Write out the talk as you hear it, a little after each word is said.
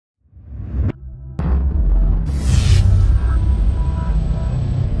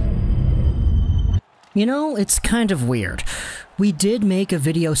You know, it's kind of weird. We did make a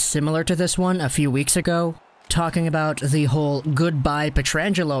video similar to this one a few weeks ago, talking about the whole goodbye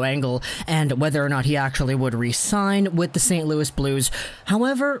Pietrangelo angle and whether or not he actually would re-sign with the St. Louis Blues.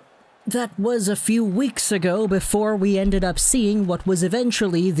 However, that was a few weeks ago before we ended up seeing what was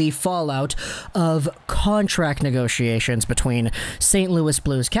eventually the fallout of contract negotiations between St. Louis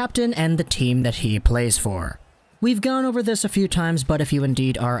Blues captain and the team that he plays for. We've gone over this a few times, but if you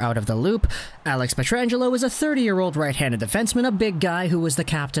indeed are out of the loop, Alex Pietrangelo is a 30-year-old right-handed defenseman, a big guy who was the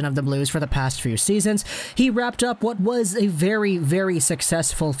captain of the Blues for the past few seasons. He wrapped up what was a very, very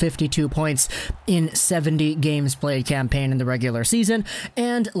successful 52 points in 70 games played campaign in the regular season,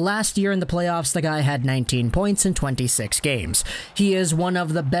 and last year in the playoffs, the guy had 19 points in 26 games. He is one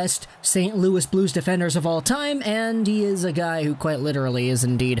of the best St. Louis Blues defenders of all time, and he is a guy who quite literally is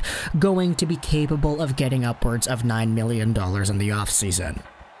indeed going to be capable of getting upwards of $9 million in the offseason.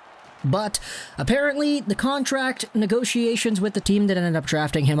 But apparently, the contract negotiations with the team that ended up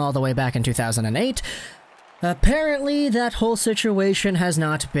drafting him all the way back in 2008, apparently that whole situation has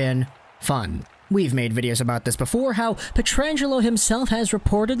not been fun. We've made videos about this before, how Pietrangelo himself has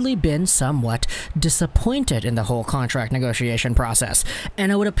reportedly been somewhat disappointed in the whole contract negotiation process,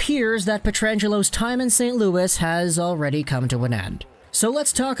 and it appears that Pietrangelo's time in St. Louis has already come to an end. So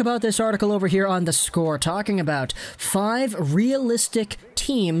let's talk about this article over here on The Score, talking about 5 realistic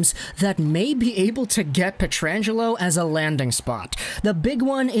teams that may be able to get Pietrangelo as a landing spot. The big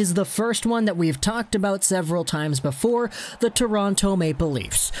one is the first one that we've talked about several times before, the Toronto Maple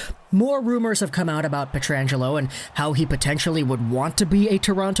Leafs. More rumors have come out about Pietrangelo and how he potentially would want to be a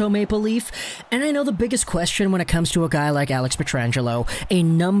Toronto Maple Leaf, and I know the biggest question when it comes to a guy like Alex Pietrangelo, a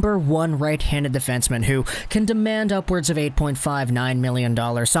 #1 right-handed defenseman who can demand upwards of $8.59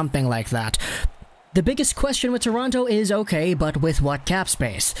 million, something like that. The biggest question with Toronto is, okay, but with what cap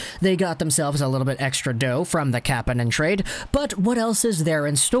space? They got themselves a little bit extra dough from the Kapanen trade, but what else is there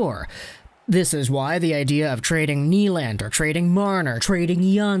in store? This is why the idea of trading Nylander, trading Marner, trading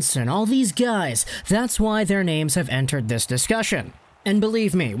Janssen, all these guys, that's why their names have entered this discussion. And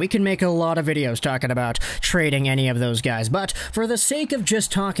believe me, we can make a lot of videos talking about trading any of those guys, but for the sake of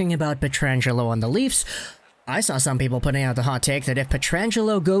just talking about Pietrangelo and the Leafs, I saw some people putting out the hot take that if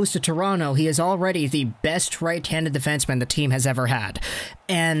Pietrangelo goes to Toronto, he is already the best right-handed defenseman the team has ever had.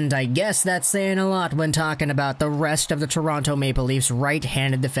 And I guess that's saying a lot when talking about the rest of the Toronto Maple Leafs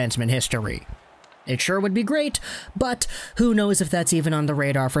right-handed defenseman history. It sure would be great, but who knows if that's even on the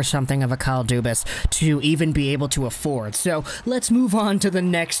radar for something of a Kyle Dubas to even be able to afford. So let's move on to the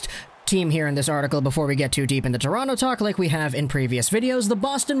next team here in this article before we get too deep into Toronto talk like we have in previous videos. The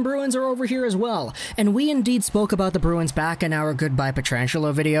Boston Bruins are over here as well, and we indeed spoke about the Bruins back in our Goodbye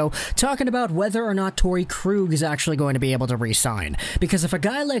Pietrangelo video, talking about whether or not Torrey Krug is actually going to be able to re-sign. Because if a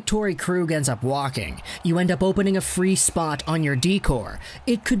guy like Torrey Krug ends up walking, you end up opening a free spot on your D-core.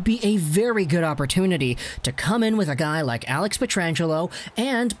 It could be a very good opportunity to come in with a guy like Alex Pietrangelo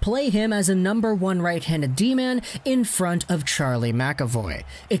and play him as a #1 right-handed D-man in front of Charlie McAvoy.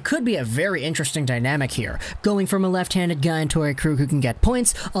 It could be a very interesting dynamic here, going from a left-handed guy in Torrey Krug who can get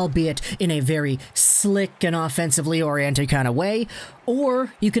points, albeit in a very slick and offensively oriented kind of way,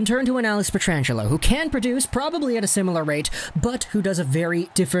 or you can turn to an Alex Pietrangelo who can produce probably at a similar rate, but who does a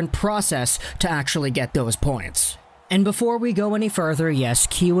very different process to actually get those points. And before we go any further, yes,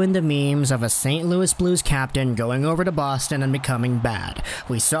 cue in the memes of a St. Louis Blues captain going over to Boston and becoming bad.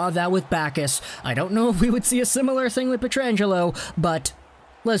 We saw that with Backes. I don't know if we would see a similar thing with Pietrangelo, but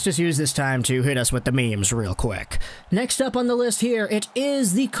let's just use this time to hit us with the memes real quick. Next up on the list here, it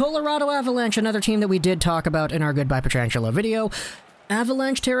is the Colorado Avalanche, another team that we did talk about in our Goodbye Pietrangelo video.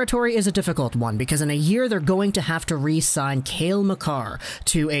 Avalanche territory is a difficult one because in a year they're going to have to re-sign Cale Makar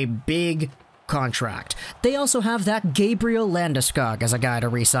to a big contract. They also have that Gabriel Landeskog as a guy to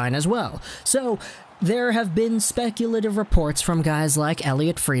re-sign as well. So there have been speculative reports from guys like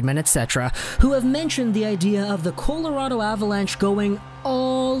Elliot Friedman, etc., who have mentioned the idea of the Colorado Avalanche going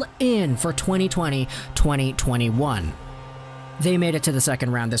all in for 2020-2021. They made it to the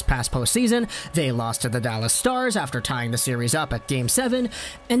second round this past postseason, they lost to the Dallas Stars after tying the series up at Game 7,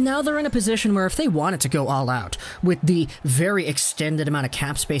 and now they're in a position where if they wanted to go all out, with the very extended amount of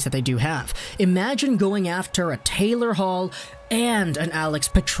cap space that they do have, imagine going after a Taylor Hall and an Alex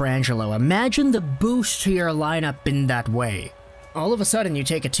Pietrangelo. Imagine the boost to your lineup in that way. All of a sudden, you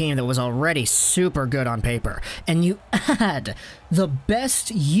take a team that was already super good on paper, and you add the best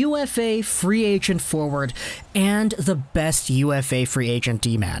UFA free agent forward and the best UFA free agent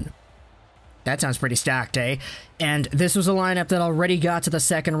D-man. That sounds pretty stacked, eh? And this was a lineup that already got to the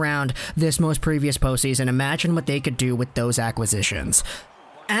second round this most previous postseason. Imagine what they could do with those acquisitions.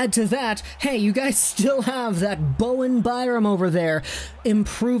 Add to that, hey, you guys still have that Bowen Byram over there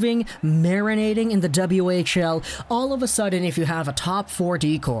improving, marinating in the WHL. All of a sudden, if you have a top 4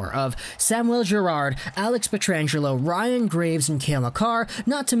 D-core of Samuel Girard, Alex Pietrangelo, Ryan Graves, and Cale Makar,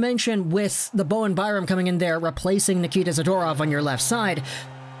 not to mention with the Bowen Byram coming in there replacing Nikita Zadorov on your left side,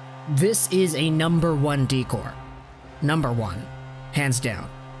 this is a #1 D-core. #1. Hands down.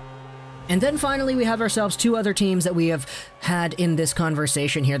 And then finally, we have ourselves 2 other teams that we have had in this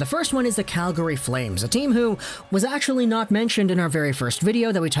conversation here. The first one is the Calgary Flames, a team who was actually not mentioned in our very first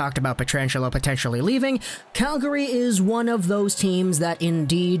video that we talked about Pietrangelo potentially leaving. Calgary is one of those teams that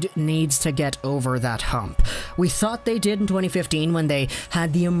indeed needs to get over that hump. We thought they did in 2015 when they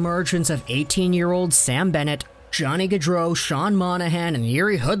had the emergence of 18-year-old Sam Bennett, Johnny Gaudreau, Sean Monahan, and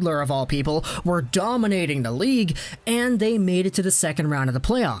Yuri Hudler, of all people, were dominating the league, and they made it to the second round of the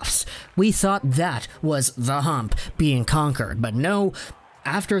playoffs. We thought that was the hump being conquered, but no.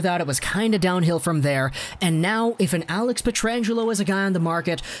 After that, it was kind of downhill from there, and now, if an Alex Pietrangelo is a guy on the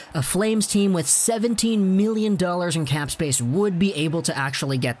market, a Flames team with $17 million in cap space would be able to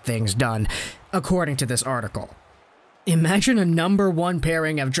actually get things done, according to this article. Imagine a #1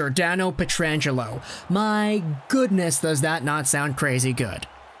 pairing of Giordano Pietrangelo. My goodness, does that not sound crazy good?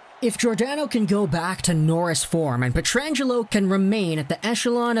 If Giordano can go back to Norris form and Pietrangelo can remain at the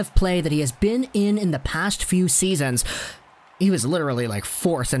echelon of play that he has been in the past few seasons, he was literally like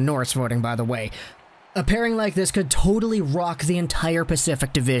 4th in Norris voting, by the way. A pairing like this could totally rock the entire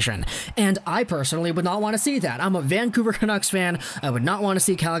Pacific Division, and I personally would not want to see that. I'm a Vancouver Canucks fan. I would not want to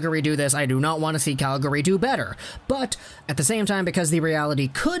see Calgary do this. I do not want to see Calgary do better. But at the same time, because the reality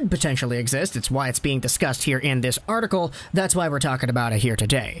could potentially exist, it's why it's being discussed here in this article, that's why we're talking about it here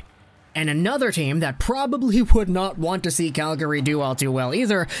today. And another team that probably would not want to see Calgary do all too well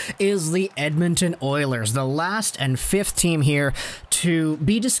either is the Edmonton Oilers, the last and 5th team here to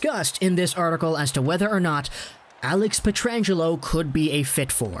be discussed in this article as to whether or not Alex Pietrangelo could be a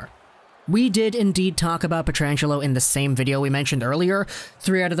fit for. We did indeed talk about Pietrangelo in the same video we mentioned earlier.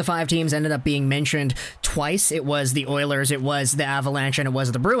 3 out of the 5 teams ended up being mentioned twice. It was the Oilers, it was the Avalanche, and it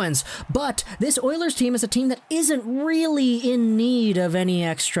was the Bruins. But this Oilers team is a team that isn't really in need of any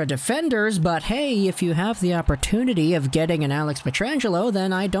extra defenders. But hey, if you have the opportunity of getting an Alex Pietrangelo,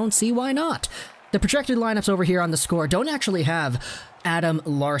 then I don't see why not. The projected lineups over here on the score don't actually have Adam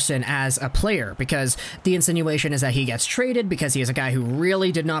Larsson as a player, because the insinuation is that he gets traded because he is a guy who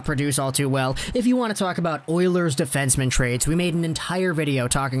really did not produce all too well. If you want to talk about Oilers defenseman trades, we made an entire video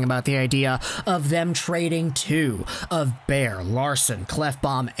talking about the idea of them trading 2 of Bear, Larsson,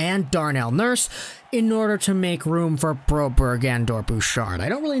 Clefbaum, and Darnell Nurse in order to make room for Broberg and or Bouchard. I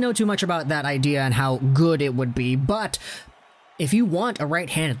don't really know too much about that idea and how good it would be, but if you want a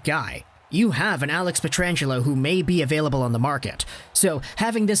right-handed guy, you have an Alex Pietrangelo who may be available on the market. So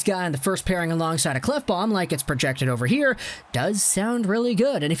having this guy in the first pairing alongside a Clefbaum, like it's projected over here, does sound really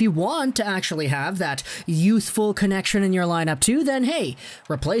good. And if you want to actually have that youthful connection in your lineup too, then hey,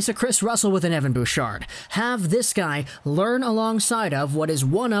 replace a Chris Russell with an Evan Bouchard. Have this guy learn alongside of what is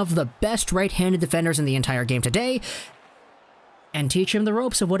one of the best right-handed defenders in the entire game today, and teach him the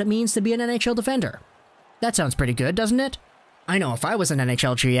ropes of what it means to be an NHL defender. That sounds pretty good, doesn't it? I know if I was an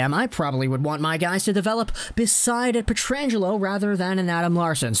NHL GM, I probably would want my guys to develop beside a Pietrangelo rather than an Adam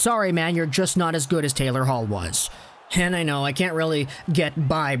Larsson. Sorry, man, you're just not as good as Taylor Hall was. And I know I can't really get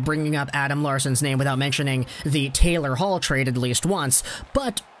by bringing up Adam Larsson's name without mentioning the Taylor Hall trade at least once,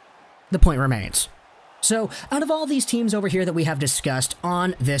 but the point remains. So, out of all these teams over here that we have discussed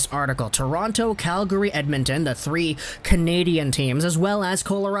on this article, Toronto, Calgary, Edmonton, the 3 Canadian teams, as well as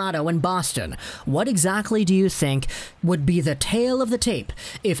Colorado and Boston, what exactly do you think would be the tail of the tape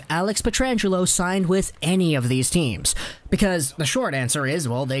if Alex Pietrangelo signed with any of these teams? Because the short answer is,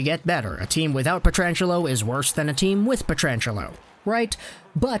 well, they get better. A team without Pietrangelo is worse than a team with Pietrangelo. Right?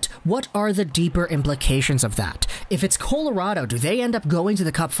 But what are the deeper implications of that? If it's Colorado, do they end up going to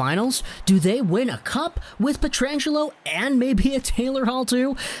the Cup Finals? Do they win a Cup with Pietrangelo and maybe a Taylor Hall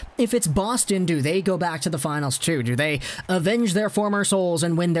too? If it's Boston, do they go back to the Finals too? Do they avenge their former souls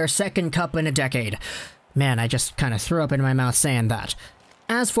and win their 2nd Cup in a decade? Man, I just kind of threw up in my mouth saying that.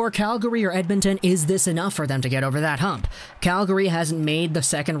 As for Calgary or Edmonton, is this enough for them to get over that hump? Calgary hasn't made the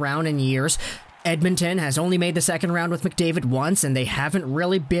 2nd round in years. Edmonton has only made the 2nd round with McDavid once, and they haven't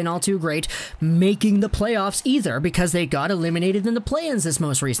really been all too great making the playoffs either, because they got eliminated in the play-ins this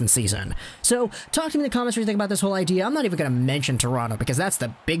most recent season. So, talk to me in the comments what you think about this whole idea. I'm not even going to mention Toronto, because that's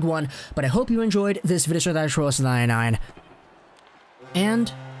the big one, but I hope you enjoyed this video. That is 99,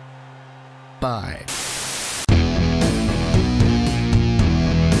 and bye.